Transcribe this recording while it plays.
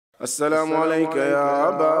السلام عليك يا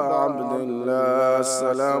أبا عبد الله،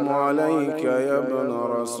 السلام عليك يا ابن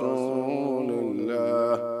رسول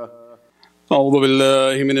الله. أعوذ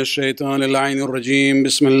بالله من الشيطان اللعين الرجيم.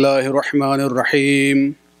 بسم الله الرحمن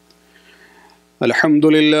الرحيم. الحمد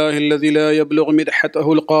لله الذي لا يبلغ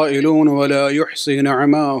مدحته القائلون ولا يحصي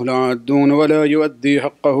نعماه العادون ولا يؤدي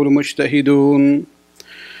حقه المجتهدون،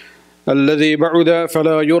 الذي بعد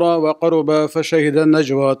فلا يرى وقرب فشهد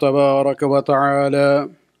النجوى تبارك وتعالى،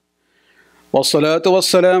 والصلاة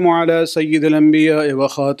والسلام على سيد الأنبياء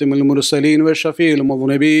وخاتم المرسلين وشفيع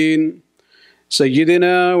المذنبين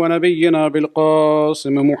سيدنا ونبينا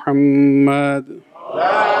بالقاسم محمد.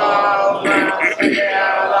 اللهم صل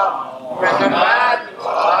على محمد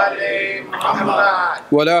وآل محمد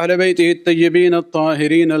وعلى أهل بيته الطيبين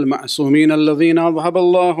الطاهرين المعصومين الذين أذهب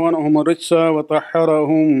الله عنهم الرجس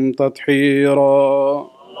وطهرهم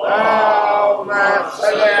تطهيرا. اللهم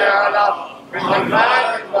صل على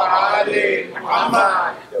محمد وآل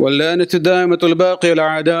محمد واللعنة الدائمة الباقية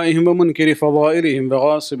لأعدائهم ومنكر فضائلهم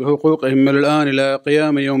وغاصب حقوقهم من الآن إلى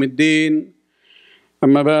قيام يوم الدين.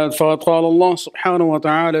 أما بعد، فقد قال الله سبحانه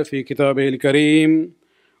وتعالى في كتابه الكريم: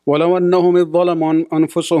 ولو أنهم إذ ظلموا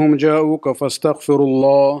أنفسهم جاءوك فاستغفروا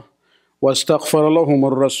الله واستغفر لهم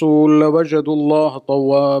الرسول لوجدوا الله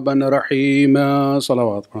توابا رحيما.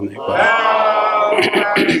 صلوات عليكم. اللهم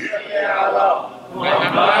صل على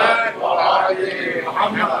محمد وآل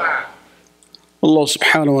محمد. Allah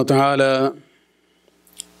subhanahu wa ta'ala,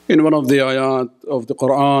 in one of the ayat of the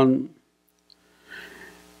Quran,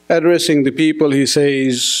 addressing the people, he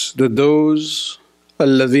says that those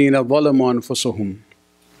الَّذِينَ ظَلَمُوا أَنفُسَهُمْ,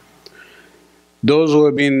 those who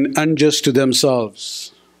have been unjust to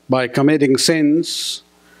themselves by committing sins,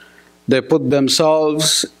 they put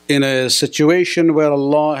themselves in a situation where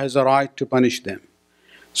Allah has a right to punish them.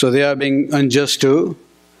 So they are being unjust to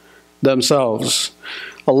themselves.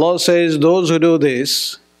 Allah says, those who do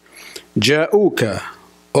this, جاءوك,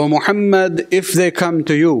 O Muhammad, if they come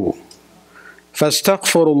to you,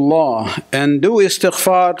 فاستغفرullah, and do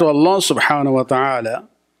istighfar to Allah subhanahu wa ta'ala.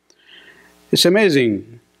 It's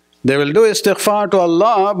amazing. They will do istighfar to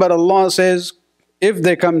Allah, but Allah says, if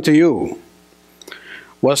they come to you,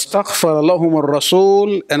 واستغفر لهم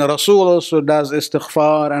الرسول, and Rasul also does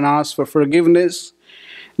istighfar and asks for forgiveness,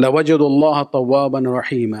 لوجدوا الله توابا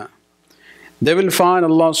رحيما. They will find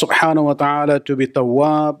Allah subhanahu wa ta'ala to be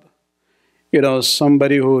tawwab,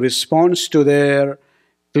 somebody who responds to their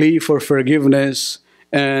plea for forgiveness,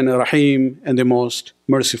 and rahim, and the most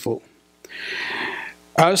merciful.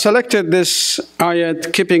 I selected this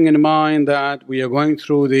ayat keeping in mind that we are going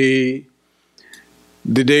through the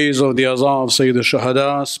days of the Azaa of Sayyid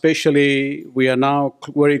al-Shuhada. Especially we are now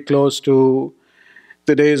very close to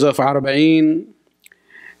the days of Arbaeen.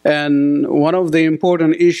 And one of the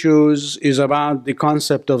important issues is about the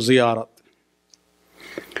concept of ziyarat.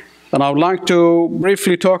 And I would like to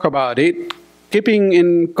briefly talk about it, keeping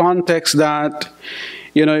in context that,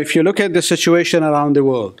 if you look at the situation around the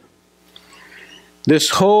world, this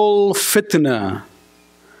whole fitna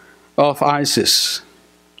of ISIS,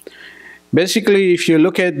 basically if you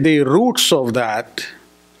look at the roots of that,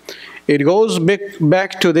 it goes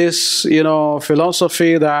back to this,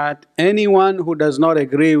 philosophy that anyone who does not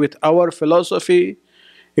agree with our philosophy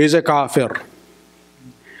is a kafir.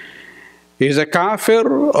 He's a kafir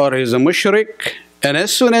or he's a mushrik. And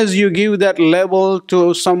as soon as you give that label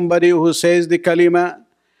to somebody who says the kalima,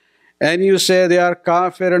 and you say they are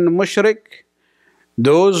kafir and mushrik,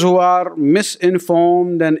 those who are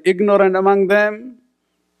misinformed and ignorant among them,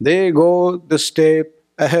 they go the step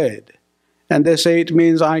ahead. And they say it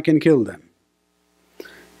means I can kill them.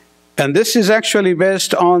 And this is actually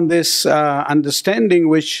based on this understanding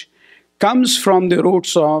which comes from the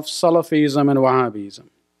roots of Salafism and Wahhabism.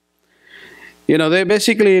 They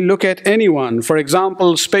basically look at anyone, for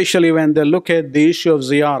example, especially when they look at the issue of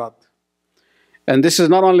ziyarat. And this is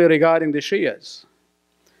not only regarding the Shias.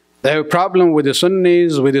 They have a problem with the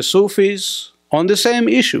Sunnis, with the Sufis, on the same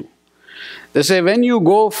issue. They say when you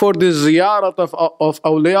go for the ziyarat of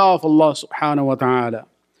awliya of Allah subhanahu wa ta'ala,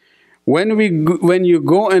 when you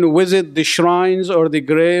go and visit the shrines or the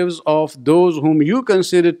graves of those whom you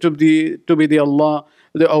consider to be the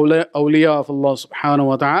awliya of Allah subhanahu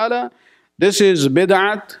wa ta'ala, this is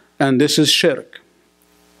bid'at and this is shirk.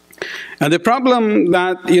 And the problem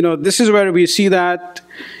that, this is where we see that,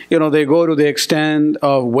 they go to the extent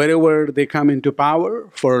of wherever they come into power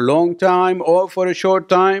for a long time or for a short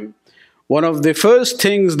time, one of the first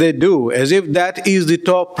things they do, as if that is the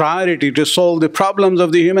top priority to solve the problems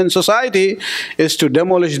of the human society, is to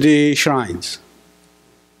demolish the shrines.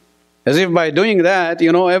 As if by doing that,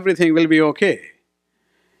 everything will be okay.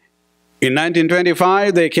 In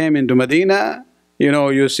 1925, they came into Medina.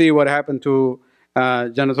 You see what happened to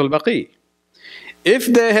Jannatul Baqi. If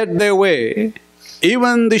they had their way,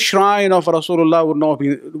 even the shrine of Rasulullah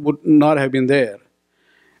would not have been there.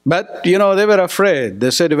 But, they were afraid.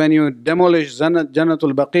 They said, when you demolish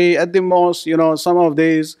Jannatul Baqi, at the most, some of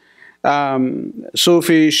these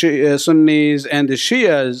Sufi Sunnis and the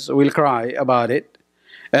Shias will cry about it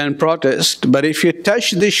and protest. But if you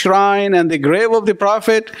touch the shrine and the grave of the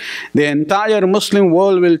Prophet, the entire Muslim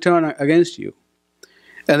world will turn against you.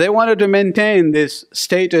 And they wanted to maintain this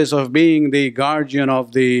status of being the guardian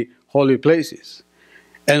of the holy places.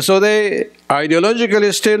 And so they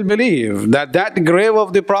ideologically still believe that that grave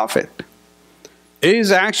of the Prophet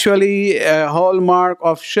is actually a hallmark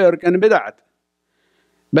of shirk and bid'at.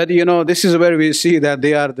 But this is where we see that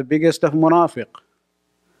they are the biggest of munafiq.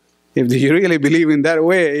 If you really believe in that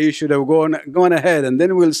way, you should have gone ahead, and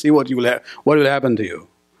then we'll see what will happen to you.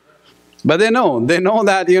 But they know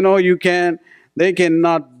that they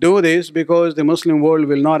cannot do this because the Muslim world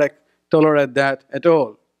will not tolerate that at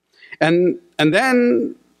all. And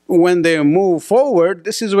then when they move forward,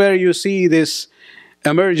 this is where you see this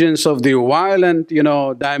emergence of the violent,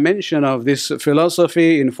 dimension of this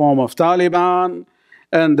philosophy in form of Taliban,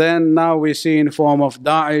 and then now we see in form of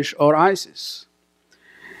Daesh or ISIS.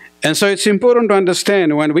 And so it's important to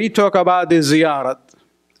understand when we talk about the ziyarat,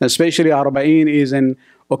 especially Arbaeen is an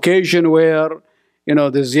occasion where the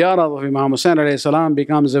ziyarat of Imam Hussain alayhi salam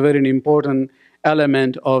becomes a very important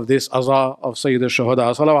element of this azah of Sayyid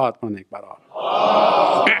al-Shuhada. Salawat manik bara.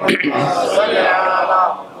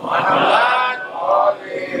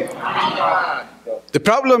 The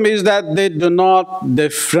problem is that they do not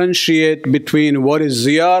differentiate between what is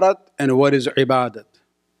ziyarat and what is ibadat.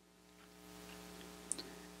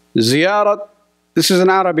 Ziyarat, this is an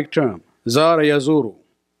Arabic term. Zara yazuru.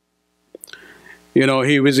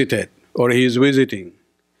 He visited or he is visiting.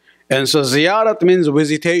 And so ziyarat means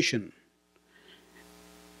visitation.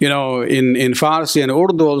 In Farsi and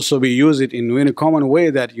Urdu also we use it in a common way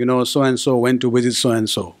that, so-and-so went to visit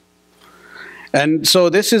so-and-so. And so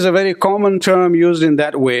this is a very common term used in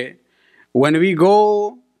that way. When we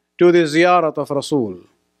go to the ziyarat of Rasul,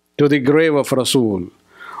 to the grave of Rasul,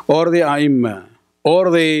 or the A'immah, or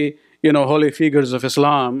the holy figures of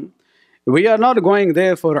Islam, we are not going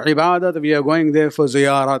there for ibadat, we are going there for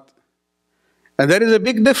ziyarat. And there is a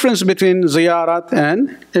big difference between ziyarat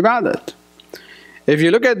and ibadat. If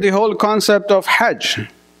you look at the whole concept of Hajj,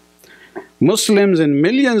 Muslims in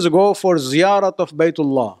millions go for ziyarat of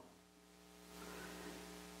Baytullah.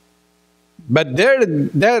 But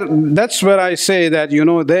that's where I say that,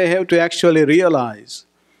 they have to actually realize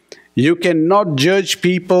you cannot judge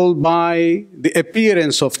people by the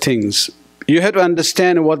appearance of things. You have to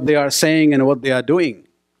understand what they are saying and what they are doing.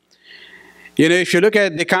 If you look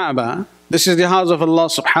at the Kaaba, this is the house of Allah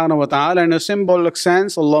subhanahu wa ta'ala. In a symbolic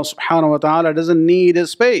sense, Allah subhanahu wa ta'ala doesn't need a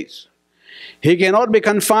space. He cannot be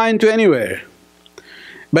confined to anywhere.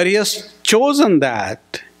 But He has chosen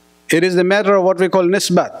that. It is the matter of what we call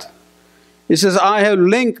nisbat. He says, I have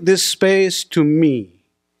linked this space to me.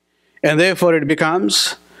 And therefore it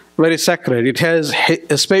becomes very sacred. It has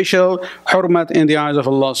a special hurmat in the eyes of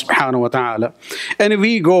Allah subhanahu wa ta'ala. And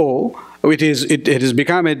we go, it has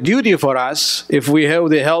become a duty for us, if we have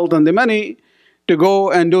the health and the money, to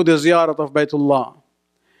go and do the ziyarat of Baytullah.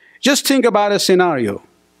 Just think about a scenario.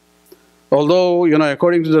 Although,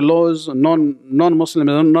 according to the laws, non-Muslims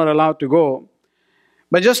are not allowed to go.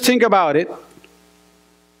 But just think about it.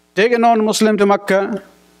 Take a non-Muslim to Mecca.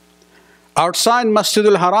 Outside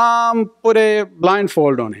Masjid-e-Ali, put a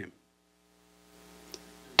blindfold on him.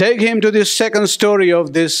 Take him to the second story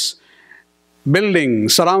of this building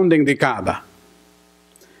surrounding the Kaaba.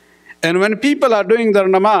 And when people are doing their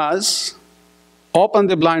namaz, open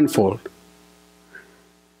the blindfold.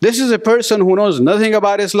 This is a person who knows nothing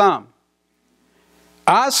about Islam.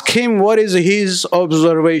 Ask him what is his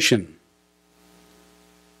observation.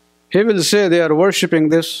 He will say they are worshipping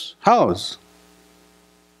this house.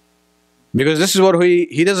 Because this is what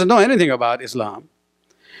he doesn't know anything about Islam.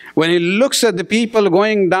 When he looks at the people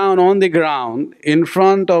going down on the ground in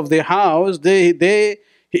front of the house, because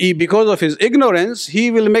of his ignorance,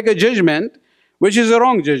 he will make a judgment, which is a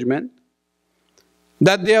wrong judgment,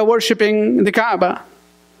 that they are worshipping the Kaaba.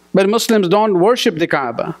 But Muslims don't worship the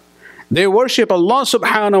Kaaba. They worship Allah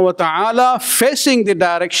subhanahu wa ta'ala facing the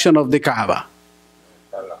direction of the Kaaba.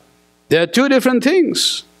 They are two different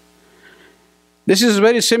things. This is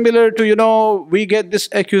very similar to, we get this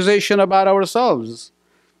accusation about ourselves.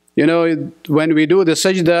 When we do the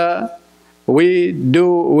sajda,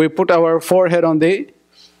 we put our forehead on the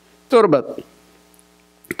turbat.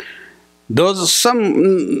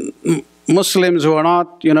 Muslims who are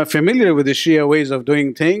not, familiar with the Shia ways of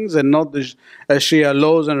doing things and not the Shia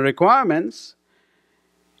laws and requirements,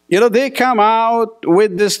 they come out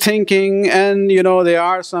with this thinking, and, there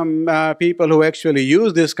are some people who actually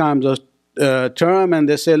use this kind of term, and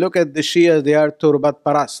they say, look at the Shias, they are turbat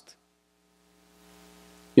parast.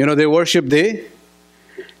 They worship the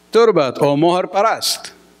turbat or mohar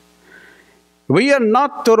parast. We are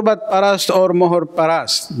not turbat parast or mohar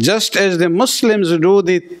parast. Just as the Muslims do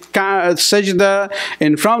the sajda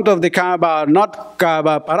in front of the Kaaba are not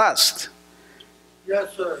Kaaba parast.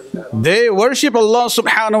 Yes, sir. They worship Allah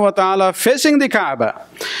subhanahu wa ta'ala facing the Kaaba.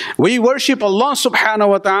 We worship Allah subhanahu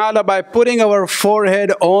wa ta'ala by putting our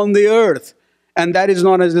forehead on the earth. And that is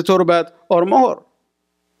known as the turbat or mohar.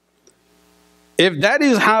 If that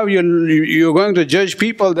is how you're going to judge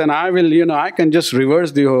people, then I can just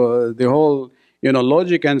reverse the whole,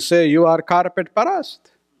 logic and say you are carpet parast.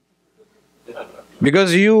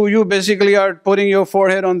 Because you basically are putting your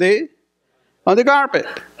forehead on the carpet.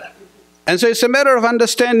 And so it's a matter of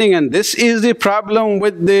understanding, and this is the problem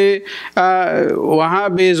with the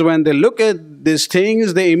Wahhabis. When they look at these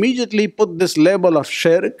things, they immediately put this label of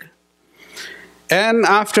shirk. And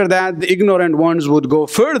after that, the ignorant ones would go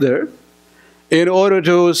further in order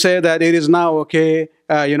to say that it is now okay,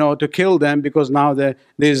 to kill them, because now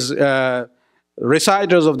these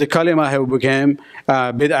reciters of the kalima have become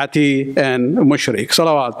bid'ati and mushrik.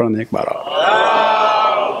 Salawat pran ek bar.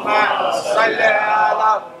 Allahumma salli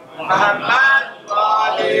ala Muhammad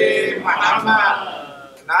wa ali Muhammad.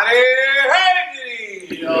 Nare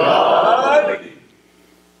Hayri.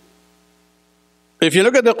 If you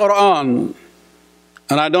look at the Quran,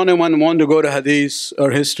 and I don't even want to go to hadith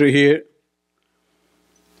or history here.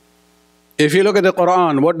 If you look at the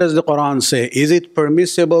Quran, what does the Quran say? Is it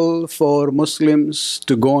permissible for Muslims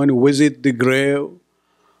to go and visit the grave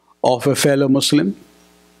of a fellow Muslim?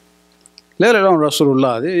 Let alone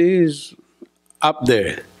Rasulullah, he is up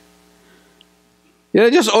there.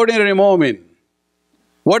 Just ordinary moment.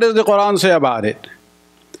 What does the Quran say about it?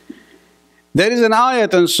 There is an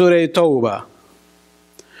ayat in Surah Tawbah.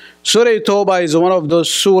 Surah Tawbah is one of those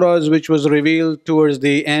surahs which was revealed towards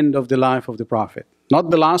the end of the life of the Prophet. Not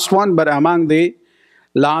the last one, but among the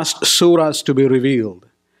last surahs to be revealed.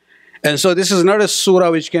 And so this is not a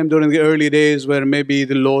surah which came during the early days where maybe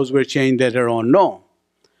the laws were changed later on. No.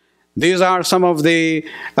 These are some of the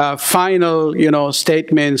final,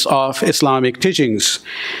 statements of Islamic teachings.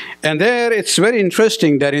 And there it's very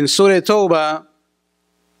interesting that in Surah Tawbah,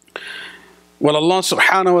 Allah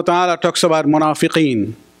subhanahu wa ta'ala talks about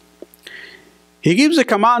munafiqeen. He gives a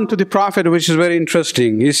command to the Prophet which is very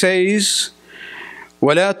interesting. He says,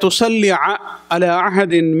 وَلَا تُصَلِّ عَلَىٰ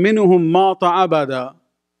أَحَدٍ مِّنْهُمْ مَاتَ أَبَدًا.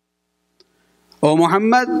 O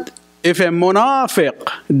Muhammad, if a munafiq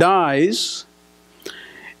dies,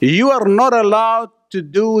 you are not allowed to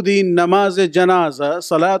do the namaz-e-janaza,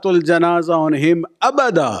 salatul-janaza on him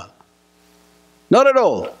abada. Not at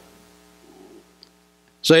all.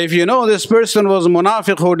 So if you know this person was a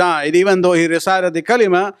munafiq who died, even though he recited the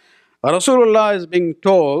kalima, Rasulullah is being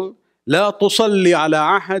told, لا تصلي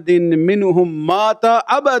على أحد منهم مات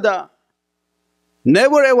أبدا.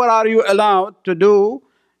 Never ever are you allowed to do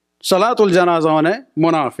Salatul Janazah on a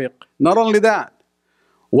munafiq. Not only that,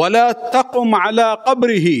 ولا تقم على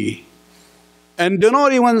قبره. And do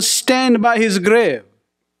not even stand by his grave.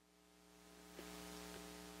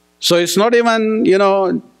 So it's not even,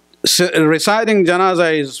 reciting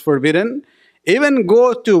Janazah is forbidden. Even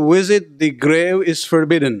go to visit the grave is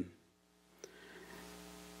forbidden.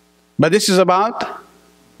 But this is about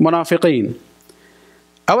munafiqeen.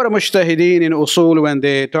 Our mujtahideen in usul, when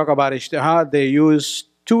they talk about ijtihad, they use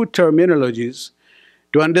two terminologies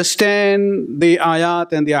to understand the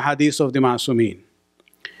ayat and the ahadith of the ma'asumeen.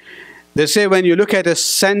 They say when you look at a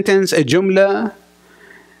sentence, a jumla,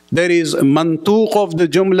 there is mantuq of the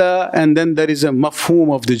jumla and then there is a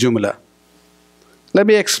mafhum of the jumla. Let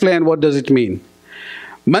me explain what does it mean.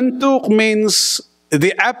 Mantuq means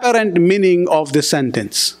the apparent meaning of the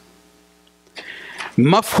sentence.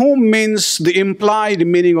 Mafhum means the implied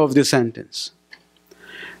meaning of the sentence.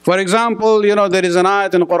 For example, there is an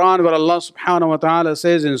ayat in the Quran where Allah subhanahu wa ta'ala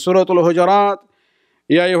says in Surah Al-Hujurat,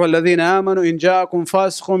 يَا أَيُّهَا الَّذِينَ آمَنُوا إِنْ جَاءَكُمْ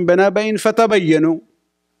فَاسِقٌ بِنَبَإٍ فَتَبَيَّنُوا.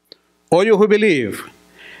 O you who believe,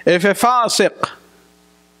 if a fasiq,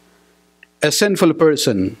 a sinful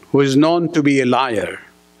person who is known to be a liar,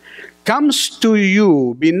 comes to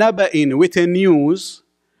you بِنَبَإٍ with a news,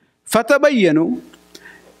 فَتَبَيَّنُوا.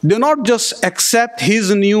 Do not just accept his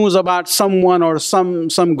news about someone or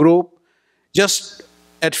some group just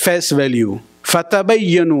at face value.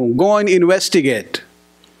 فَتَبَيَّنُوا. Go and investigate.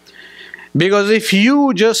 Because if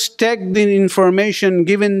you just take the information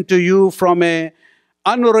given to you from an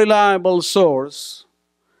unreliable source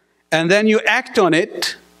and then you act on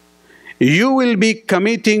it, you will be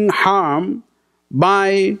committing harm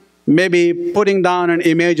by maybe putting down an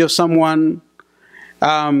image of someone,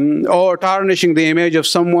 or tarnishing the image of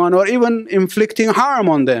someone, or even inflicting harm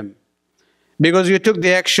on them, because you took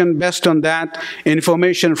the action based on that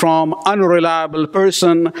information from unreliable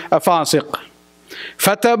person, a fasiq.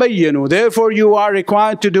 فَتَبَيَّنُوا. Therefore, you are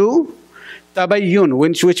required to do tabayyun,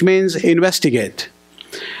 which means investigate.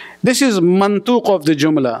 This is mantuq of the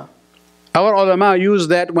jumla. Our ulama use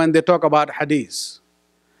that when they talk about hadith.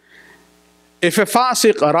 If a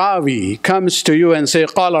fasiq rawi comes to you and say,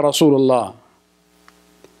 قال Rasulullah,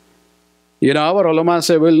 you know, our ulama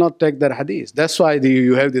say, we'll not take that hadith. That's why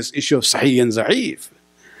you have this issue of sahih and za'if.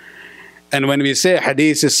 And when we say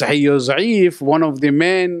hadith is sahih or za'if, one of the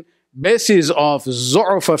main basis of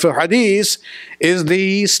zu'f for hadith is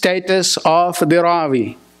the status of the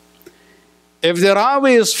rawi. If the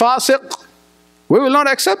rawi is fasiq, we will not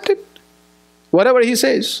accept it, whatever he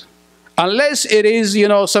says, unless it is, you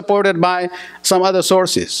know, supported by some other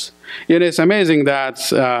sources. You know, it's amazing that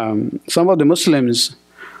some of the Muslims,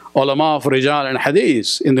 ulama of rijal and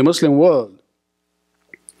hadith in the Muslim world,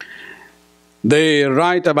 they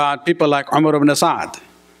write about people like Umar ibn Sa'd,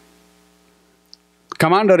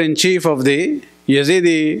 commander-in-chief of the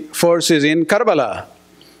Yazidi forces in Karbala.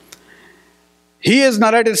 He has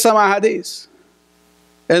narrated some hadith,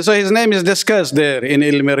 and so his name is discussed there in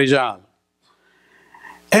Ilm Rijal.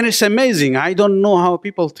 And it's amazing, I don't know how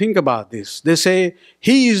people think about this. They say,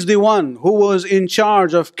 he is the one who was in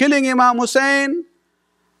charge of killing Imam Hussein,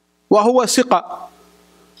 wa huwa siqa,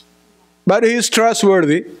 but he is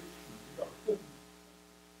trustworthy.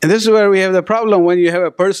 And this is where we have the problem. When you have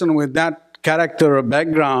a person with that character or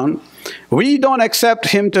background, we don't accept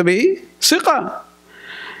him to be siqa.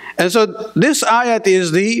 And so this ayat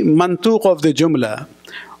is the mantuq of the jumla.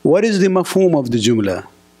 What is the mafhum of the jumla?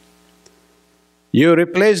 You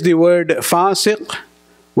replace the word fasiq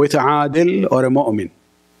with adil or a mu'min.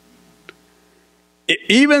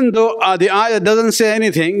 Even though the ayah doesn't say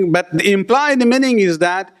anything, but the implied meaning is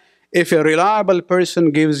that if a reliable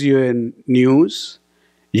person gives you a news,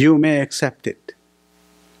 you may accept it.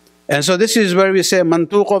 And so this is where we say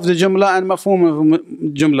mantuq of the jumla and mafhum of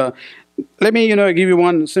jumla. Let me, give you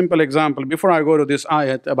one simple example before I go to this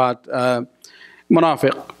ayat about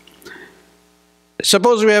munafiq.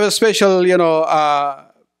 Suppose we have a special,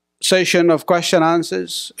 session of question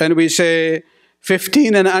answers, and we say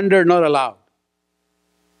 15 and under not allowed,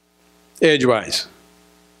 age-wise.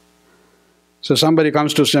 So somebody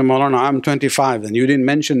comes to say, Moulana, I'm 25 and you didn't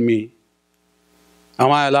mention me.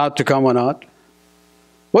 Am I allowed to come or not?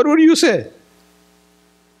 What would you say?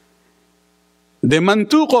 The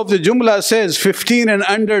mantuq of the jumla says 15 and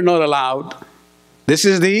under not allowed. This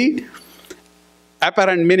is the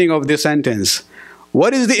apparent meaning of the sentence.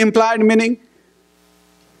 What is the implied meaning?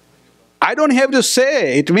 I don't have to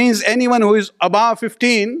say. It means anyone who is above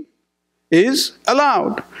 15 is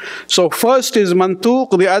allowed. So first is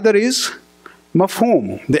mantuq, the other is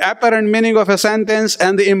mafhum, the apparent meaning of a sentence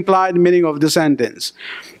and the implied meaning of the sentence.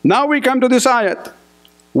 Now we come to this ayat.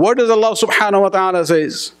 What does Allah subhanahu wa ta'ala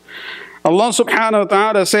says? Allah subhanahu wa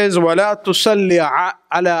ta'ala says, وَلَا تُصَلِّ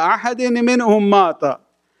عَلَىٰ أَحَدٍ مِّنْهُمْ مَاتَ.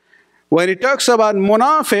 When he talks about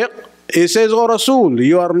munafiq, he says, O Rasul,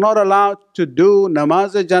 you are not allowed to do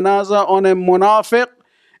namaz-e-janazah on a munafiq,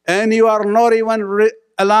 and you are not even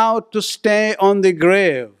allowed to stay on the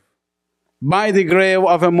grave, by the grave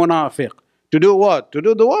of a munafiq. To do what? To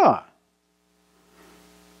do dua.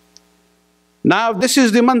 Now this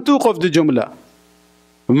is the mantuq of the jumla.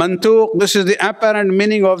 Mantuq, this is the apparent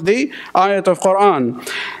meaning of the ayat of Quran.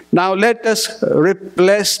 Now let us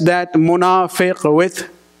replace that munafiq with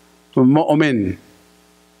mu'min.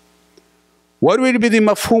 What will be the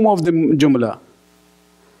mafhum of the jumla?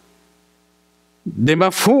 The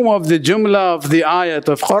mafhum of the jumla of the ayat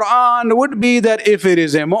of Quran would be that if it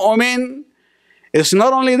is a mu'min, it's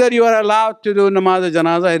not only that you are allowed to do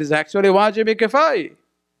namaz-e-janazah, it is actually wajib-e-kifai.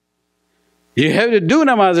 You have to do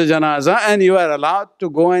namaz-e-janazah and you are allowed to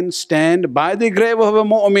go and stand by the grave of a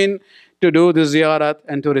mu'min to do the ziyarat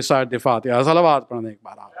and to recite the Fatiha. Salawat padhne ek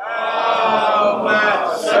baar.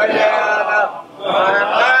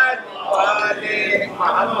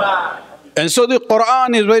 And so the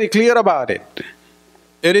Quran is very clear about it.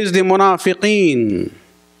 It is the munafiqeen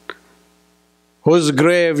whose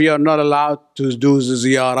grave you are not allowed to do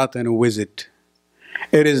ziyarat and visit.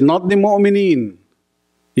 It is not the mu'mineen.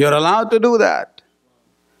 You are allowed to do that.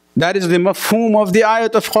 That is the mafhum of the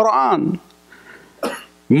ayat of Quran.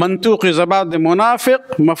 Mantuq is about the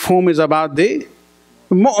munafiq, mafhum is about the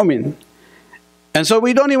mu'min. And so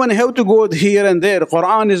we don't even have to go here and there.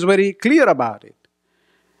 Quran is very clear about it.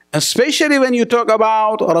 Especially when you talk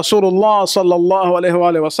about Rasulullah sallallahu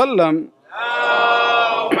alayhi wa sallam.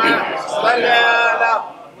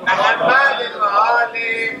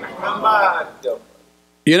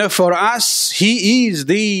 You know, for us, he is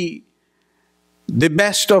the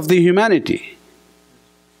best of the humanity.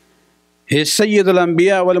 He is Sayyid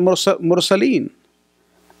al-Anbiya wal-Mursaleen.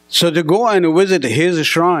 So to go and visit his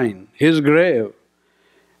shrine, his grave,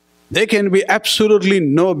 there can be absolutely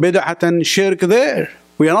no bid'at and shirk there.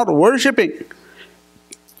 We are not worshipping.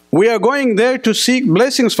 We are going there to seek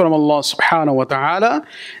blessings from Allah subhanahu wa ta'ala.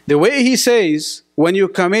 The way He says, when you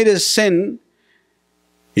commit a sin,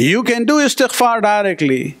 you can do istighfar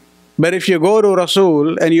directly. But if you go to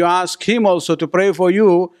Rasul and you ask him also to pray for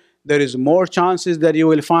you, there is more chances that you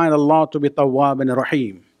will find Allah to be Tawwab and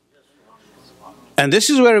Rahim. And this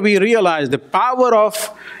is where we realize the power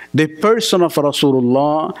of the person of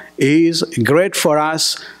Rasulullah is great for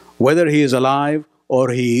us, whether he is alive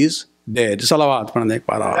or he is dead. Salawat padhne ek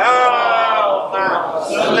baar.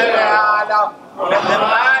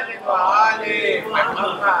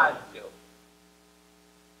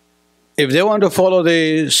 If they want to follow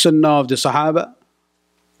the sunnah of the Sahaba,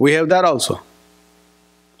 we have that also.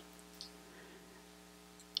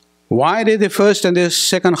 Why did the first and the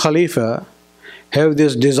second Khalifa have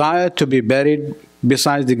this desire to be buried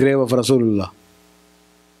beside the grave of Rasulullah?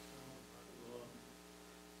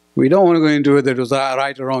 We don't want to go into whether it was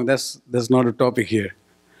right or wrong. That's not a topic here.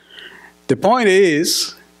 The point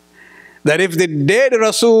is that if the dead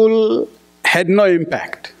Rasul had no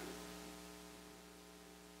impact,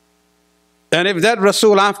 and if that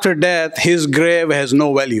Rasul after death, his grave has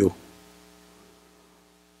no value,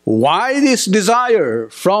 why this desire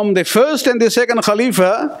from the first and the second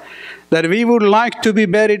Khalifa that we would like to be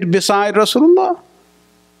buried beside Rasulullah?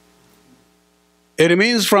 It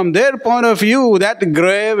means from their point of view that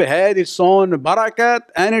grave had its own barakat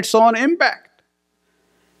and its own impact,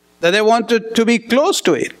 that they wanted to be close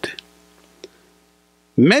to it.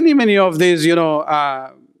 Many of these,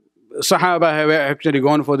 Sahaba have actually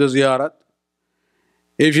gone for the ziyarat.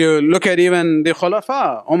 If you look at even the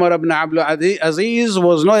Khulafa, Umar ibn Abdul Aziz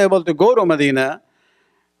was not able to go to Medina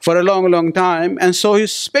for a long time, and so he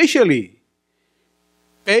specially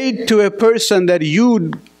paid to a person that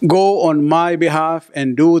you go on my behalf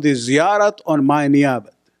and do the ziyarat on my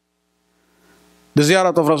niyabat. The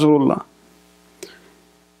ziyarat of Rasulullah.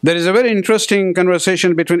 There is a very interesting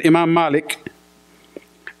conversation between Imam Malik,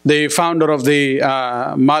 the founder of the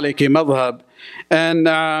Maliki madhab, and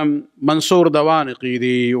Mansur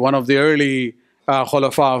Dawaniqi, one of the early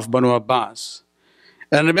Khulafa of Banu Abbas.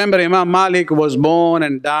 And remember, Imam Malik was born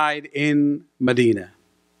and died in Medina.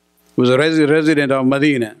 He was a resident of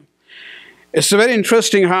Medina. It's very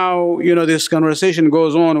interesting how, this conversation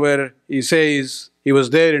goes on where he says he was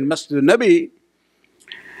there in Masjid-e-Ali.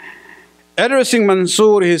 Addressing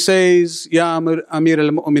Mansur, he says, Ya Amir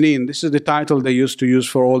al-Mu'mineen. This is the title they used to use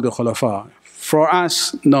for all the Khulafa. For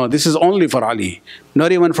us, no, this is only for Ali,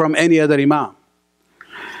 not even from any other Imam.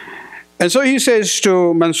 And so he says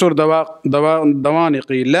to Mansur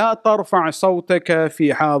Dawaniqi, La tarfa' sawtaka fi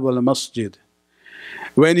hadha al-masjid.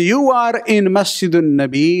 When you are in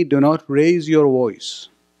Masjid-e-Ali, do not raise your voice.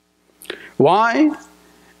 Why?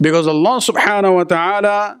 Because Allah subhanahu wa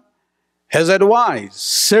ta'ala has advised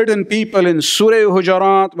certain people in Surah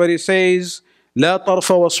Hujarat where He says, لا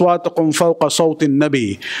ترفعوا أصواتكم فوق صوت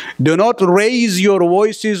النبي. Do not raise your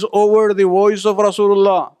voices over the voice of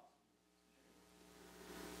Rasulullah.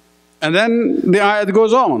 And then the ayat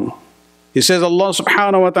goes on. He says Allah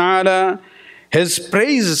subhanahu wa ta'ala has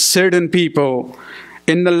praised certain people.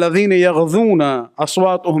 إن الذين يغضون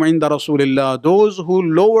أصواتهم عند رسول الله. Those who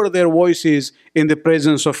lower their voices in the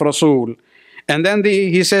presence of Rasul. And then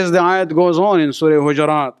he says the ayat goes on in Surah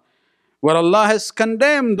Hujarat, where Allah has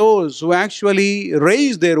condemned those who actually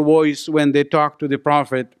raise their voice when they talk to the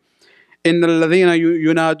Prophet. إِنَّ الَّذِينَ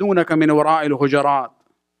يُنَادُونَكَ مِنْ وَرَاءِ الْحُجَرَاتِ.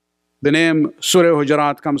 The name Surah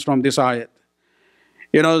Hujarat comes from this ayat.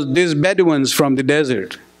 These Bedouins from the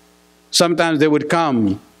desert, sometimes they would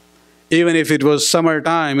come, even if it was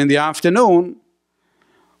summertime in the afternoon,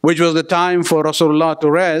 which was the time for Rasulullah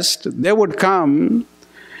to rest, they would come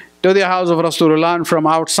to the house of Rasulullah, and from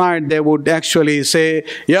outside they would actually say,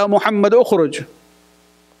 Ya Muhammad ukhruj.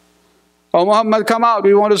 Oh Muhammad, come out,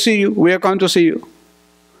 we want to see you, we are going to see you.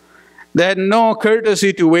 They had no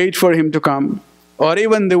courtesy to wait for him to come, or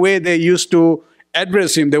even the way they used to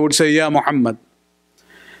address him, they would say, Ya Muhammad.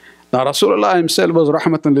 Now Rasulullah himself was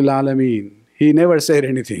rahmatan lil alameen. He never said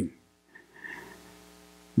anything.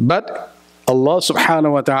 But Allah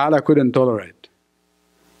subhanahu wa ta'ala couldn't tolerate.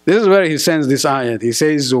 This is where he sends this ayat. He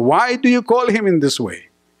says, why do you call him in this way?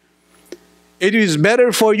 It is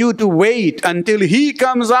better for you to wait until he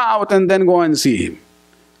comes out and then go and see him.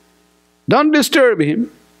 Don't disturb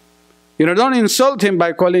him. Don't insult him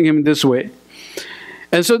by calling him this way.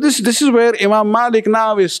 And so this is where Imam Malik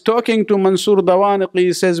now is talking to Mansur Dawaniqi.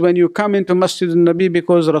 He says, when you come into Masjid-e-Ali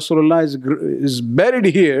because Rasulullah is buried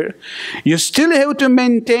here, you still have to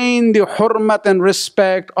maintain the hurmat and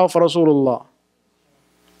respect of Rasulullah.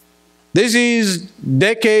 This is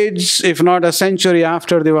decades, if not a century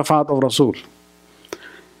after the wafat of Rasul.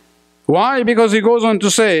 Why? Because he goes on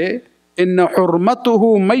to say, إِنَّ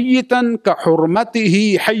حُرْمَتُهُ مَيِّتًا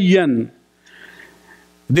كَحُرْمَتِهِ حَيًّا.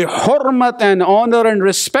 The hurmat and honor and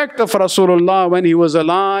respect of Rasulullah when he was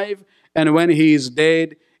alive and when he is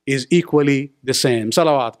dead is equally the same.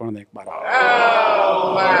 Salawat padhne ek baar.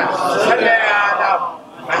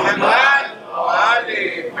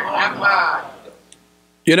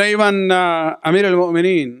 Even Amir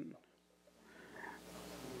al-Mu'mineen,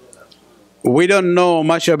 we don't know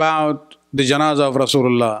much about the janazah of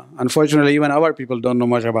Rasulullah. Unfortunately, even our people don't know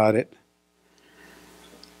much about it.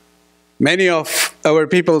 Many of our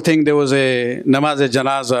people think there was a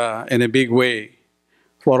namaz-e-janazah in a big way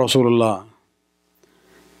for Rasulullah.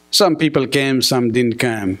 Some people came, some didn't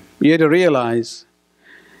come. You have to realize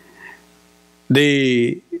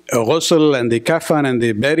the ghusl and the kafan and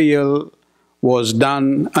the burial was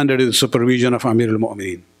done under the supervision of Amir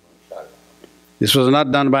al-Mu'mineen. This was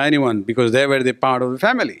not done by anyone because they were the part of the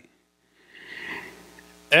family.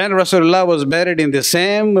 And Rasulullah was buried in the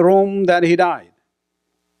same room that he died.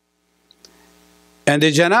 And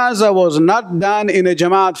the janazah was not done in a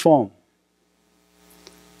jamaat form.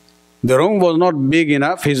 The room was not big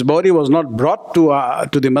enough, his body was not brought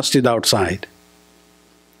to the masjid outside.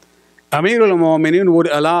 Amir al-Mu'mineen would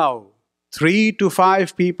allow 3 to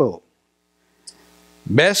 5 people,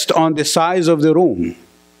 based on the size of the room,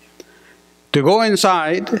 to go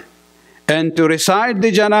inside and to recite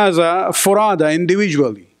the janazah furada,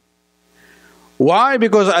 individually. Why?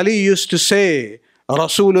 Because Ali used to say,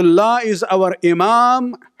 Rasulullah is our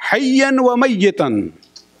Imam, hayyan wa mayyitan.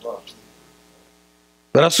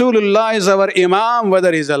 Rasulullah is our Imam,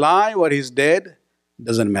 whether he's alive or he's dead,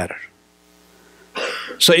 doesn't matter.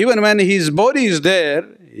 So even when his body is there,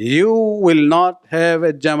 you will not have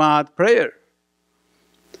a Jamaat prayer.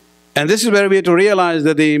 And this is where we have to realize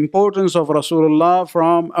that the importance of Rasulullah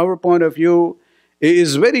from our point of view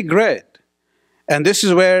is very great. And this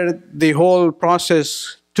is where the whole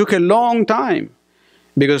process took a long time.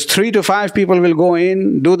 Because 3 to 5 people will go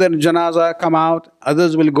in, do their janazah, come out,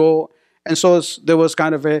 others will go. And so there was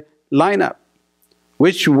kind of a lineup,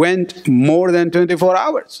 which went more than 24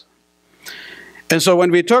 hours. And so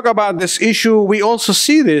when we talk about this issue, we also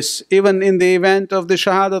see this even in the event of the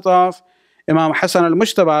shahadat of Imam Hassan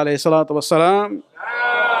al-Mujtaba alayhi salatu wassalam.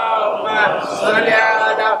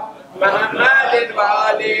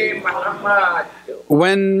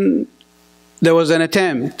 When there was an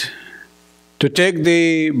attempt to take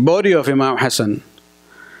the body of Imam Hassan,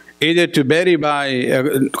 either to bury by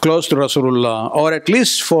close to Rasulullah, or at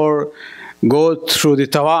least for go through the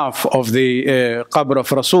tawaf of the qabr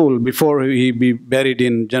of Rasul before he be buried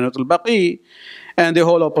in Jannatul Baqi, and the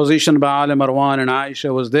whole opposition by Ali Marwan and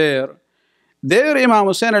Aisha was there. There Imam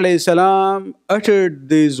Hussain alayhi salam uttered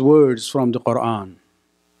these words from the Quran.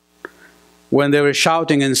 When they were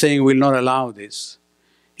shouting and saying, we'll not allow this,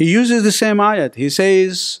 he uses the same ayat. He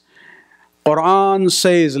says, Quran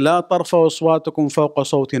says, لا ترفعوا أصواتكم فوق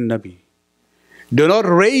صوت النبي. Do not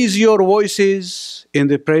raise your voices in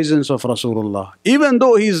the presence of Rasulullah. Even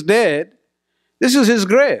though he's dead, this is his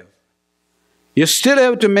grave. You still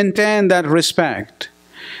have to maintain that respect.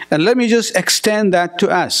 And let me just extend that to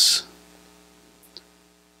us.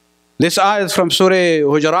 This ayat from Surah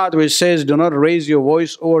Hujurat which says, do not raise your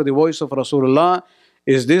voice over the voice of Rasulullah,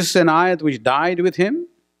 is this an ayat which died with him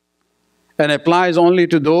and applies only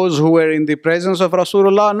to those who were in the presence of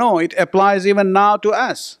Rasulullah? No, it applies even now to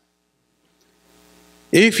us.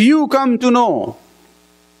 If you come to know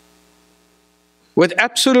with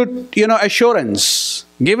absolute assurance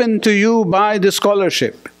given to you by the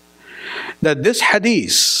scholarship that this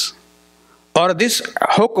hadith or this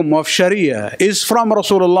hukum of Sharia is from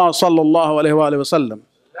Rasulullah sallallahu alaihi wasallam,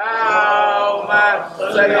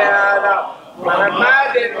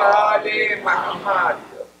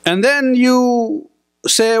 and then you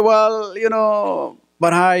say, well,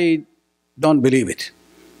 but I don't believe it.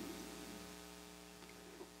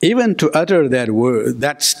 Even to utter that word,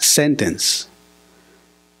 that sentence,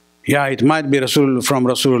 yeah, it might be from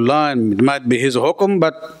Rasulullah and it might be his hukum,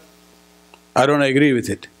 but I don't agree with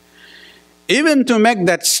it. Even to make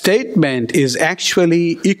that statement is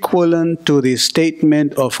actually equivalent to the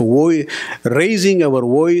statement of raising our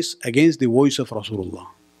voice against the voice of Rasulullah.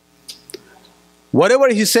 Whatever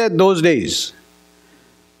he said those days,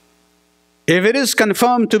 if it is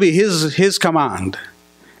confirmed to be his command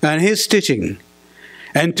and his teaching,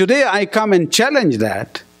 and today I come and challenge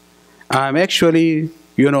that, I'm actually,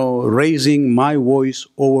 raising my voice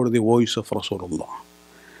over the voice of Rasulullah.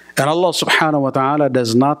 And Allah subhanahu wa ta'ala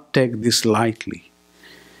does not take this lightly.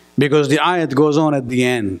 Because the ayat goes on at the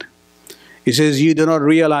end. He says, you do not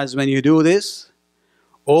realize when you do this,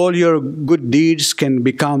 all your good deeds can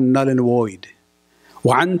become null and void.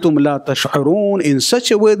 وَأَنْتُمْ لَا تَشْعُرُونَ, in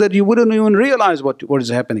such a way that you wouldn't even realize what is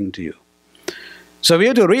happening to you. So we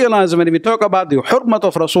have to realize when we talk about the hurmat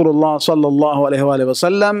of Rasulullah sallallahu alayhi wa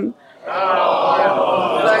sallam,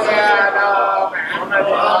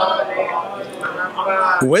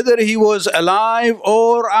 whether he was alive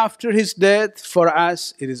or after his death, for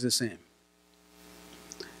us it is the same.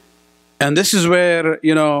 And this is where,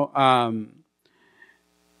 I'm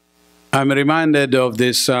reminded of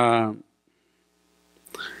this a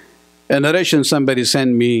narration somebody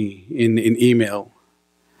sent me in email.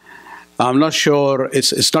 I'm not sure,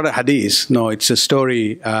 it's not a hadith, no, it's a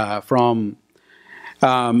story from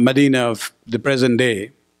Medina of the present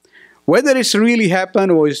day. Whether it's really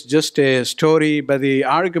happened or it's just a story, but the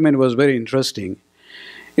argument was very interesting.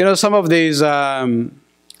 Some of these Aimma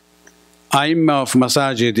of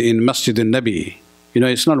Masajid in Masjid-e-Ali,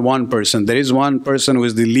 it's not one person. There is one person who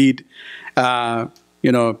is the lead, Pesh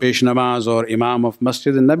Namaz or Imam of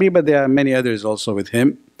Masjid-e-Ali, but there are many others also with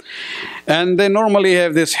him. And they normally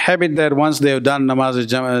have this habit that once they have done Namaz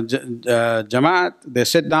Jamaat, they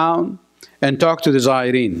sit down and talk to the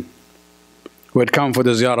Zaireen who had come for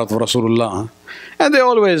the ziyarat of Rasulullah. And they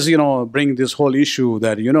always, bring this whole issue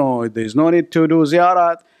that, there's no need to do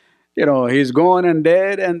ziyarat. He's gone and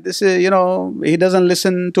dead, and this is, he doesn't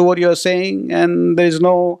listen to what you're saying, and there is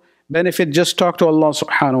no benefit, just talk to Allah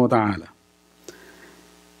subhanahu wa ta'ala.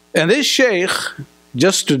 And this sheikh,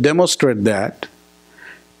 just to demonstrate that,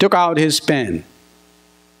 took out his pen.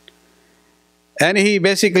 And he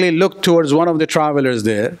basically looked towards one of the travelers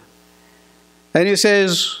there, and he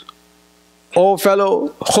says, "Oh fellow,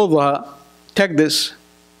 khudha, take this."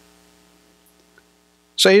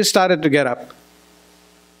 So he started to get up.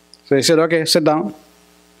 So he said, "Okay, sit down.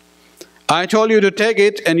 I told you to take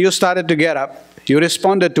it and you started to get up. You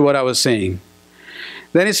responded to what I was saying."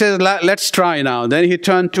 Then he says, "Let's try now." Then he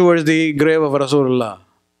turned towards the grave of Rasulullah.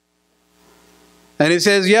 And he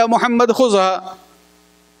says, "Ya Muhammad, khudha."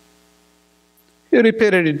 He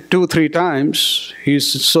repeated it 2-3 times. He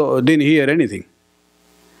didn't hear anything.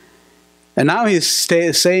 And now he's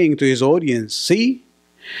saying to his audience, "See,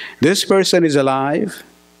 this person is alive,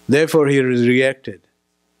 therefore he reacted.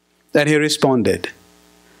 And he responded.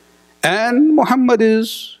 And Muhammad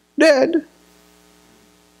is dead.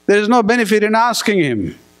 There is no benefit in asking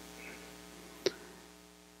him."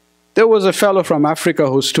 There was a fellow from Africa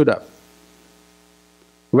who stood up,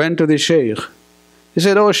 went to the sheikh. He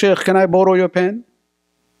said, "Oh sheikh, can I borrow your pen?"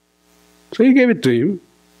 So he gave it to him.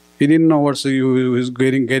 He didn't know what he was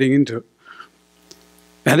getting into.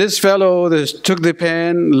 And this fellow took the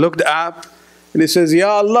pen, looked up, and he says, "Ya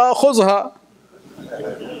Allah, khuzha."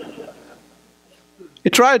 He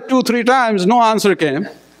tried 2-3 times, no answer came.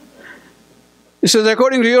 He says,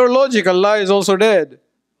 "According to your logic, Allah is also dead."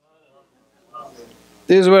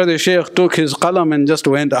 This is where the sheikh took his qalam and just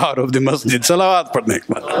went out of the masjid. Salawat padne ke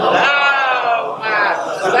baad.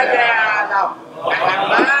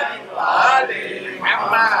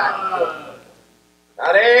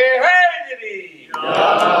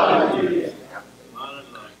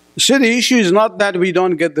 See, the issue is not that we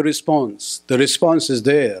don't get the response. The response is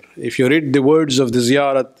there. If you read the words of the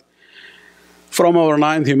ziyarat from our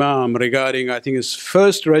 9th Imam regarding, I think it's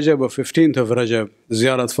 1st Rajab or 15th of Rajab,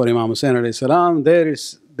 ziyarat for Imam Hussain alayhi salam, there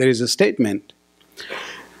is a statement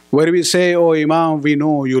where we say, "Oh Imam, we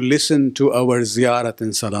know you listen to our ziyarat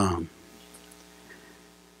and salam.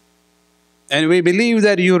 And we believe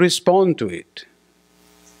that you respond to it,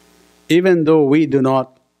 even though we do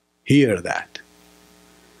not hear that.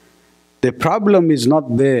 The problem is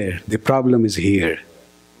not there, the problem is here."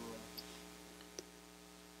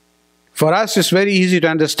 For us, it's very easy to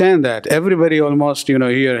understand that. Everybody almost,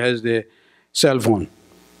 here has the cell phone.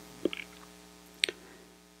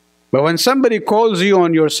 But when somebody calls you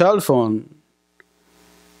on your cell phone,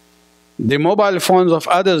 the mobile phones of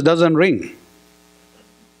others doesn't ring.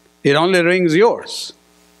 It only rings yours.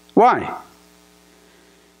 Why?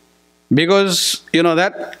 Because,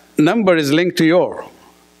 that number is linked to your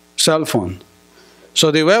cell phone.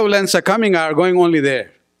 So the wavelengths are going only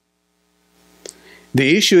there.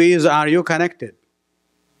 The issue is, are you connected?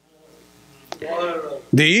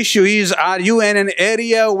 The issue is, are you in an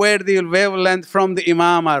area where the wavelength from the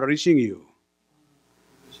Imam are reaching you?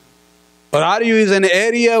 Or are you in an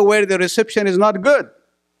area where the reception is not good?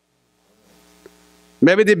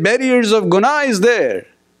 Maybe the barriers of guna is there.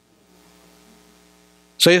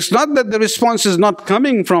 So it's not that the response is not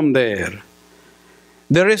coming from there.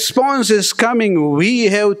 The response is coming. We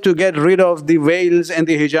have to get rid of the veils and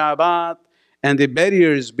the hijabat and the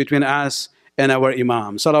barriers between us and our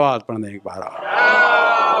Imam. Salawat padhne ek baar.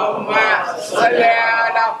 Allahumma salli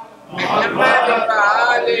ala Muhammad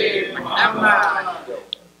wa ali Muhammad.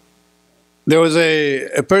 There was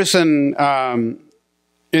a person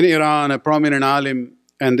in Iran, a prominent alim,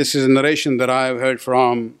 and this is a narration that I have heard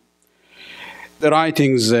from the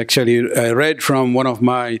writings, actually, I read from one of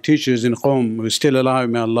my teachers in Qom, who is still alive.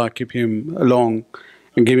 May Allah keep him long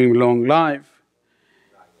and give him long life.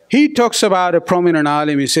 He talks about a prominent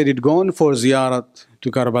alim. He said he'd gone for ziyarat to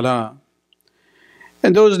Karbala.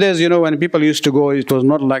 In those days, you know, when people used to go, it was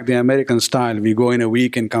not like the American style. We go in a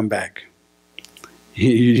week and come back.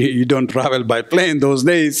 You don't travel by plane those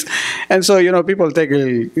days. And so, you know, people take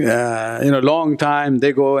a long time.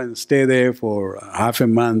 They go and stay there for half a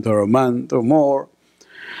month or more.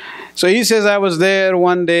 So he says, I was there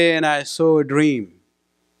one day and I saw a dream.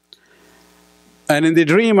 And in the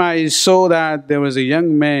dream, I saw that there was a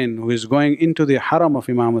young man who is going into the haram of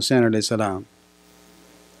Imam Hussain alayhi salam.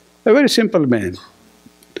 A very simple man.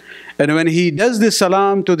 And when he does the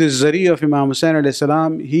salam to the zari of Imam Hussain alayhi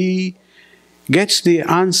salam, he gets the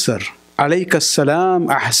answer, alayka salam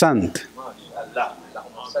ahsant.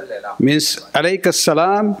 Means, alayka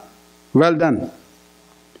salam, well done.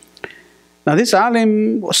 Now this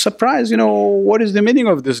alim was surprised, you know, what is the meaning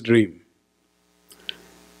of this dream?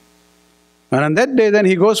 And on that day then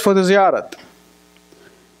he goes for the ziyarat.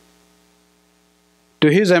 To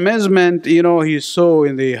his amazement, you know, he saw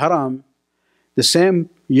in the haram, the same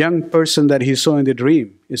young person that he saw in the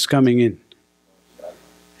dream is coming in.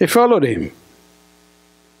 He followed him.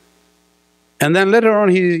 And then later on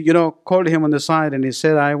he, you know, called him on the side and he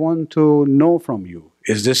said, I want to know from you,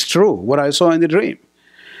 is this true, what I saw in the dream?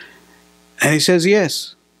 And he says,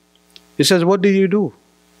 yes. He says, what did you do?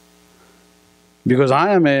 Because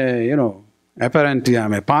I am a, you know, apparently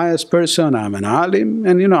I'm a pious person, I'm an alim,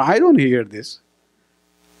 and you know, I don't hear this.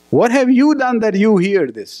 What have you done that you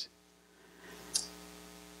hear this?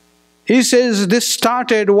 He says, this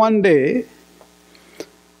started one day.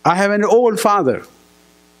 I have an old father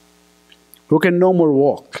who can no more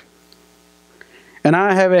walk. And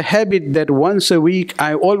I have a habit that once a week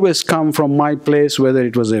I always come from my place, whether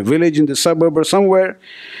it was a village in the suburb or somewhere,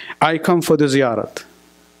 I come for the ziyarat.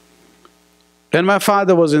 And my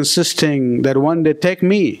father was insisting that one day take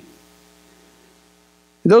me.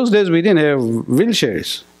 In those days we didn't have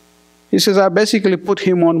wheelchairs. He says, I basically put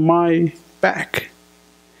him on my back,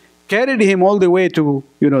 carried him all the way to,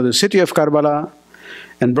 you know, the city of Karbala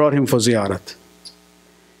and brought him for ziyarat.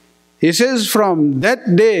 He says, from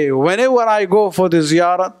that day, whenever I go for the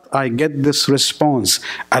ziyarat, I get this response,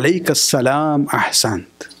 alayka salam ahsant.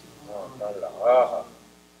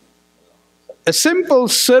 A simple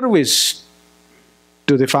service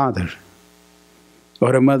to the father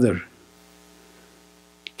or a mother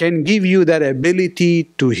can give you that ability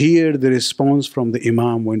to hear the response from the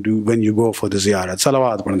Imam when you go for the ziyarat.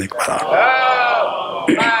 Salawat padhne ek baar.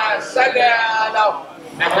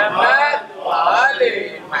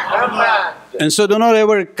 And so do not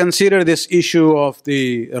ever consider this issue of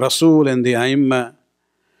the Rasul and the Aimma,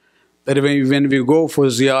 that when we go for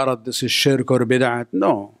ziyarat, this is shirk or bid'at.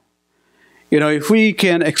 No. You know, if we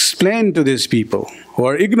can explain to these people who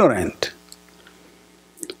are ignorant.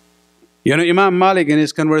 You know, Imam Malik in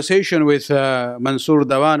his conversation with Mansur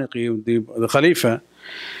Dawaniqi, the Khalifa,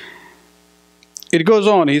 it goes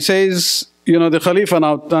on. He says, you know, the Khalifa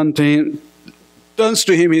now turns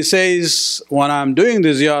to him, he says, when I'm doing the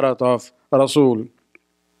ziyarat of Rasul,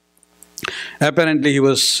 apparently he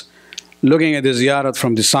was looking at the ziyarat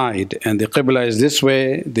from the side, and the Qibla is this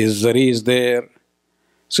way, the Zari is there,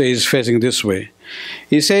 so he's facing this way.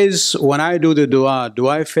 He says, when I do the dua, do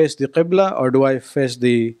I face the Qibla or do I face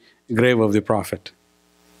the grave of the Prophet?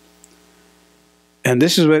 And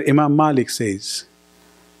this is where Imam Malik says,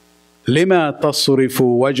 لِمَا تَصْرِفُ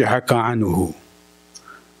وَجْهَكَ عَنْهُ.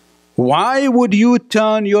 Why would you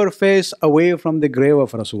turn your face away from the grave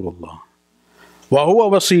of Rasulullah? وَهُوَ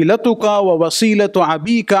وَصِيلَتُكَ وَوَصِيلَةُ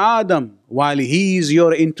عَبِيكَ آدَمَ. While he is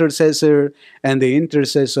your intercessor and the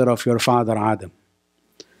intercessor of your father Adam.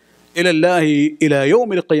 إِلَى اللَّهِ إِلَى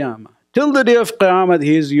يَوْمِ الْقِيَامَةِ. Till the day of Qiyamah,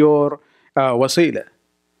 he is your wasila.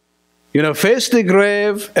 Face the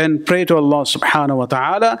grave and pray to Allah subhanahu wa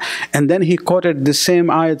ta'ala. And then he quoted the same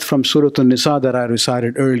ayat from Surah An-Nisa that I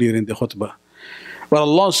recited earlier in the khutbah. Well,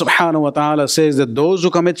 Allah subhanahu wa ta'ala says that those who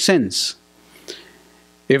commit sins,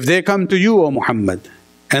 if they come to you, O Muhammad,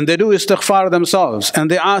 and they do istighfar themselves, and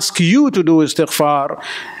they ask you to do istighfar,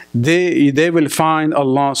 they will find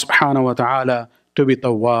Allah subhanahu wa ta'ala to be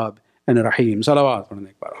Tawwab and Rahim. Salawat.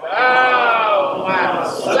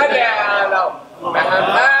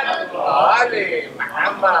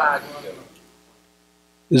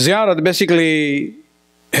 Ziyarat basically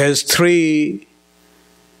has three,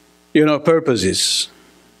 purposes.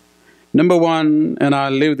 Number one, and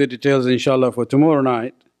I'll leave the details inshallah for tomorrow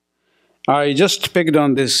night. I just picked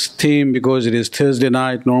on this theme because it is Thursday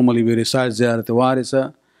night. Normally we recite Ziyarat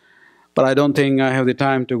Warisa, but I don't think I have the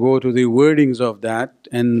time to go to the wordings of that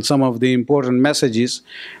and some of the important messages.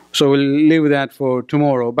 So we'll leave that for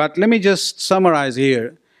tomorrow. But let me just summarize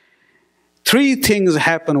here. Three things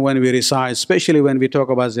happen when we recite, especially when we talk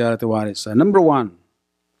about Ziyarat Warisa. Number one,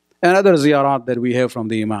 another ziyarat that we have from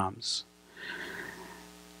the Imams.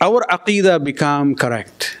 Our aqidah become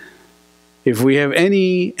correct. If we have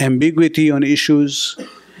any ambiguity on issues,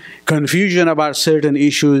 confusion about certain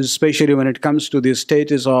issues, especially when it comes to the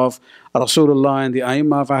status of Rasulullah and the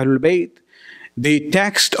Aimma of Ahlul Bayt, the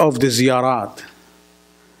text of the ziyarat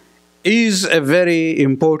is a very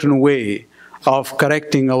important way of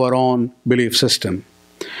correcting our own belief system.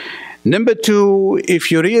 Number two,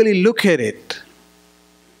 if you really look at it,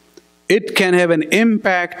 it can have an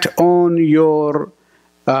impact on your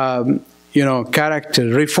character,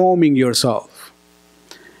 reforming yourself.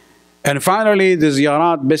 And finally, the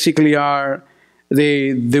ziyarat basically are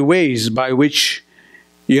the ways by which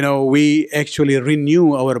we actually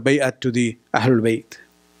renew our bay'at to the Ahlul Bayt.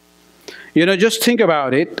 Just think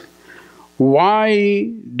about it. Why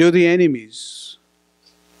do the enemies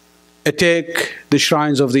attack the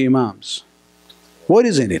shrines of the Imams? What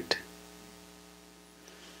is in it?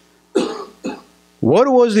 What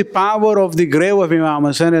was the power of the grave of Imam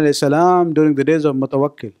Hussain alayhi salam during the days of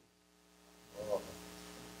Mutawakkil?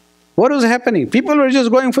 What was happening? People were just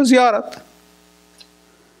going for ziyarat.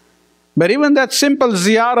 But even that simple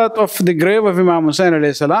ziyarat of the grave of Imam Hussain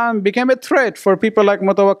alayhi salam became a threat for people like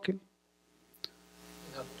Mutawakkil,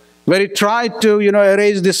 where he tried to,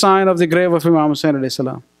 erase the sign of the grave of Imam Hussain alayhi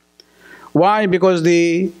salam. Why? Because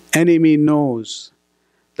the enemy knows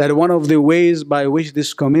that one of the ways by which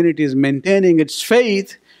this community is maintaining its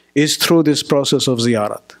faith is through this process of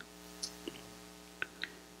ziyarat.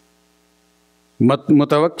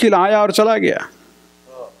 Mutawakkil आया और चला गया,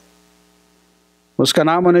 उसका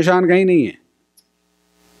नाम और निशान कहीं नहीं है,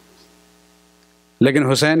 लेकिन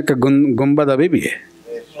हुसैन का गुंबद अभी भी है।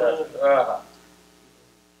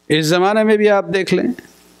 इस ज़माने में भी आप देख लें,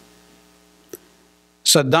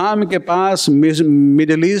 सद्दाम के पास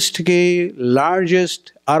मिडिल ईस्ट की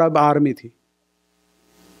लार्जेस्ट अरब आर्मी थी,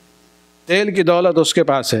 तेल की दौलत उसके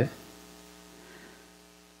पास है,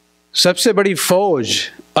 सबसे बड़ी फौज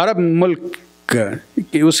अरब मुल्क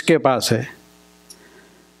की उसके पास है,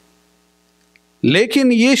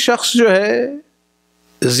 लेकिन ये शख्स जो है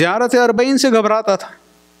ज़ियारत अरबईन से घबराता था।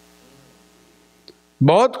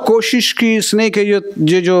 बहुत कोशिश की इसने कि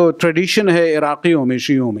ये जो ट्रेडिशन है इराक़ियों में,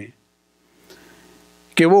 शियों में,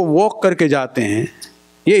 कि वो वॉक करके जाते हैं,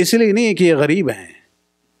 ये इसलिए नहीं है कि ये गरीब हैं,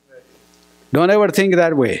 don't ever think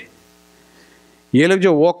that way. ये लोग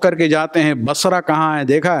जो वॉक करके जाते हैं, बसरा कहाँ है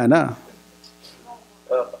देखा है ना,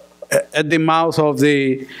 at the mouth of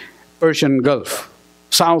the Persian gulf,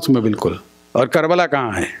 south में बिल्कुल। और करबला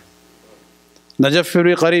कहाँ है, नजफ फिर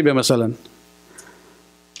भी करीब है मसलन,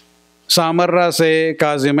 सामर्रा से,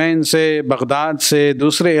 काजिमैन से, बगदाद से,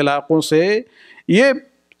 दूसरे इलाक़ों से, ये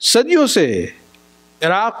सदियों से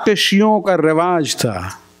इराक़ के शियों का रिवाज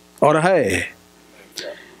था और है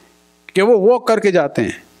कि वो वॉक करके जाते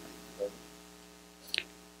हैं।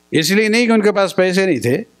 इसलिए नहीं कि उनके पास पैसे नहीं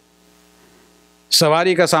थे,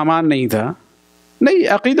 सवारी का सामान नहीं था, नहीं,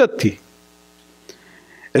 अक़ीदत थी।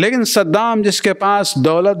 लेकिन सद्दाम जिसके पास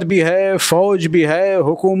दौलत भी है, फ़ौज भी है,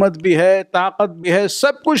 हुकूमत भी है, ताकत भी है,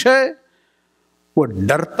 सब कुछ है, वो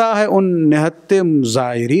डरता है उन निहत्ते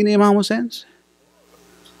ज़ाहिरीन इमाम हुसैन से।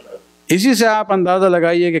 इसी से आप अंदाज़ा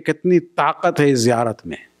लगाइए कि कितनी ताकत है इस ज़ियारत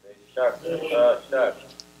में।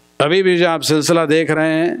 अभी भी जो आप सिलसिला देख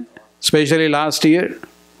रहे हैं, स्पेशली लास्ट ईयर,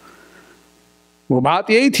 वो बात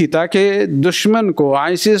यही थी ताकि दुश्मन को,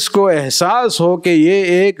 आइसिस को एहसास हो कि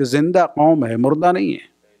ये एक जिंदा कौम है, मुर्दा नहीं है।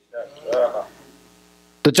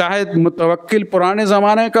 तो चाहे मुतवक्किल पुराने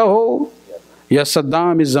ज़माने का हो या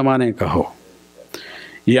सद्दाम इस ज़माने का हो,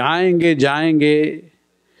 ये आएंगे जाएंगे,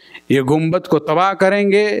 ये गुंबद को तबाह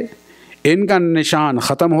करेंगे, ان کا نشان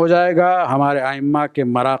ختم ہو جائے گا، ہمارے ائمہ کے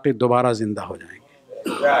مراقد دوبارہ زندہ ہو جائیں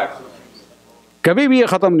گے، کبھی بھی یہ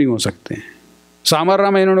ختم نہیں ہو سکتے ہیں۔ سامرہ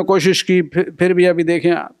میں انہوں نے کوشش کی، پھر بھی ابھی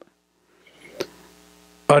دیکھیں آپ،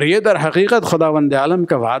 اور یہ در حقیقت خداوند عالم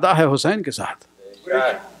کا وعدہ ہے حسین کے ساتھ۔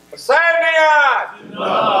 حسینیت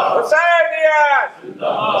حسینیت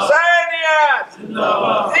حسینیت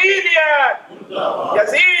یزیدیت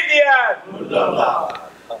یزیدیت۔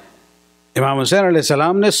 امام حسین علیہ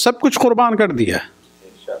السلام نے سب کچھ قربان کر دیا،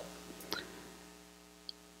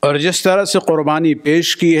 اور جس طرح سے قربانی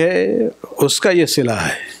پیش کی ہے اس کا یہ صلہ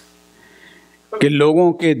ہے کہ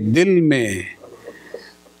لوگوں کے دل میں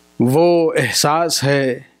وہ احساس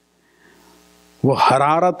ہے، وہ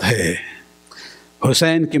حرارت ہے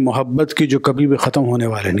حسین کی محبت کی جو کبھی بھی ختم ہونے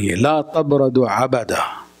والے نہیں ہے، لا تبرد ابدا۔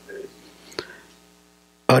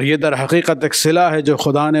 اور یہ در حقیقت ایک صلہ ہے جو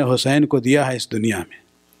خدا نے حسین کو دیا ہے اس دنیا میں۔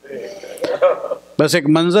 بس ایک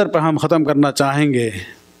منظر پہ ہم ختم کرنا چاہیں گے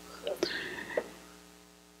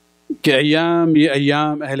کہ ایام یہ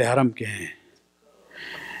ایام اہل حرم کے ہیں،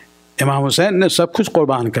 امام حسین نے سب کچھ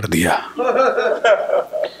قربان کر دیا،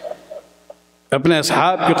 اپنے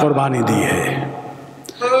اصحاب کی قربانی دی ہے،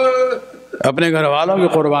 اپنے گھر والوں کی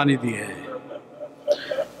قربانی دی ہے،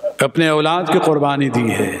 اپنے اولاد کی قربانی دی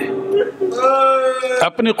ہے،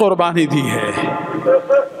 اپنی قربانی دی ہے،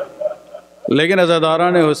 لیکن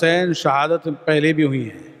عزاداران حسین شہادت پہلے بھی ہوئی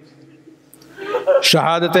ہیں،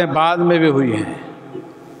 شہادتیں بعد میں بھی ہوئی ہیں،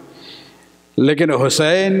 لیکن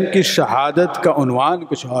حسین کی شہادت کا عنوان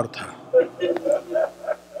کچھ اور تھا۔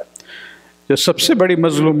 جو سب سے بڑی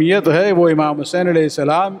مظلومیت ہے وہ امام حسین علیہ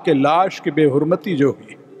السلام کے لاش کی بے حرمتی جو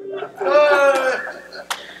ہوئی۔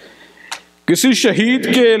 کسی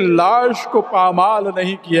شہید کے لاش کو پامال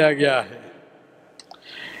نہیں کیا گیا ہے،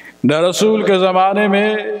 نہ رسول کے زمانے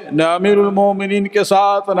میں، نہ امیر المومنین کے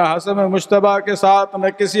ساتھ، نہ حسن مجتبیٰ کے ساتھ، نہ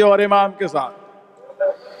کسی اور امام کے ساتھ،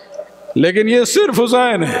 لیکن یہ صرف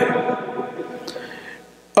حسین ہے۔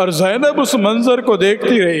 اور زینب اس منظر کو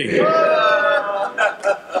دیکھتی رہی،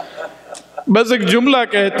 بس ایک جملہ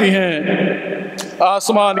کہتی ہیں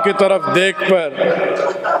آسمان کی طرف دیکھ پر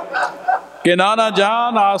کہ نانا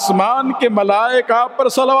جان آسمان کے ملائک آپ پر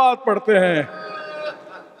صلوات پڑھتے ہیں،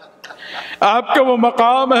 آپ کا وہ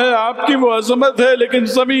مقام ہے، آپ کی وہ عظمت ہے، لیکن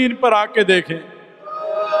زمین پر آ کے دیکھیں،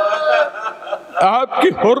 آپ کی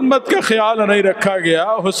حرمت کا خیال نہیں رکھا گیا،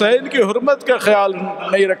 حسین کی حرمت کا خیال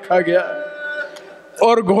نہیں رکھا گیا،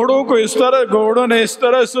 اور گھوڑوں نے اس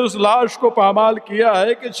طرح سے اس لاش کو پامال کیا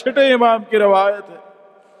ہے کہ چھٹے امام کی روایت ہے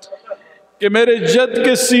کہ میرے جد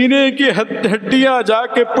کے سینے کی ہڈیاں جا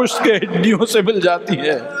کے پشت کے ہڈیوں سے مل جاتی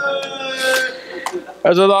ہے۔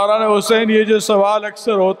 عزاداران حسین، یہ جو سوال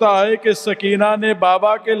اکثر ہوتا ہے کہ سکینہ نے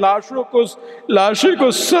بابا کے لاشیں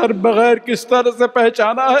کو سر بغیر کس طرح سے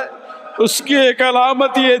پہچانا ہے، اس کی ایک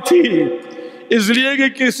علامت یہ تھی، اس لیے کہ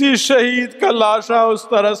کسی شہید کا لاشا اس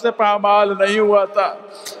طرح سے پامال نہیں ہوا تھا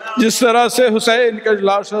جس طرح سے حسین کا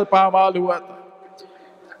لاشا پامال ہوا تھا۔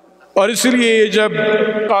 اور اس لیے جب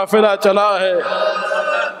قافلہ چلا ہے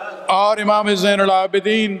اور امام زین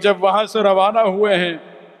العابدین جب وہاں سے روانہ ہوئے ہیں،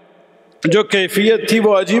 جو کیفیت تھی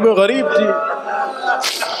وہ عجیب و غریب تھی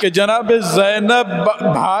کہ جناب زینب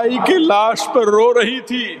بھائی کی لاش پر رو رہی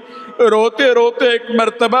تھی، روتے روتے ایک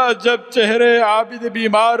مرتبہ جب چہرے عابد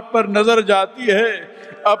بیمار پر نظر جاتی ہے،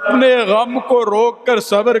 اپنے غم کو روک کر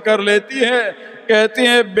صبر کر لیتی ہے، کہتی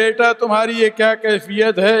ہیں بیٹا تمہاری یہ کیا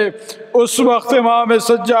کیفیت ہے؟ اس وقت امام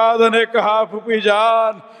سجاد نے کہا پھوپھی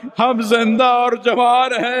جان ہم زندہ اور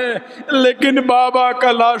جوان ہیں، لیکن بابا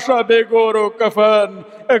کا لاشا بے گور و کفن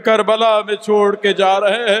کربلا میں چھوڑ کے جا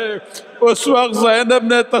رہے ہیں۔ اس وقت زینب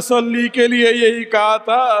نے تسلی کے لیے یہی کہا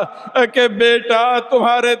تھا کہ بیٹا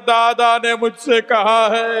تمہارے دادا نے مجھ سے کہا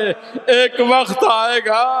ہے ایک وقت آئے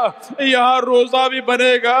گا یہاں روزہ بھی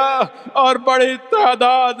بنے گا اور بڑی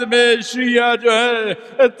تعداد میں شیعہ جو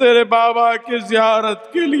ہے تیرے بابا کی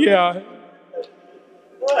زیارت کے لیے آئے۔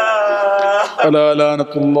 الا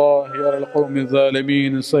لعنۃ اللہ علی القوم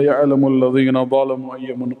الظالمین سیعلم الذین ظلموا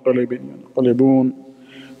ای منقلب ینقلبون۔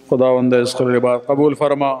 خداوند اس قربات قبول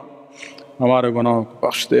فرما، ہمارے گناہوں کو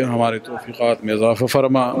بخش دے، ہمارے توفیقات میں اضافہ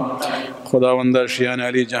فرما۔ خداوند شیعان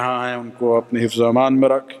علی جہاں ہیں ان کو اپنے حفظ و امان میں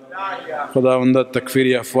رکھ۔ خداوند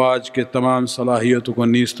تکفیری افواج کے تمام صلاحیتوں کو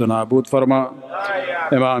نیست و نابود فرما،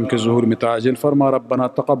 امام کے ظہور میں تعجل فرما۔ ربنا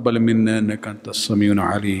تقبل منا انک انت السمیع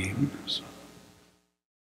العلیم۔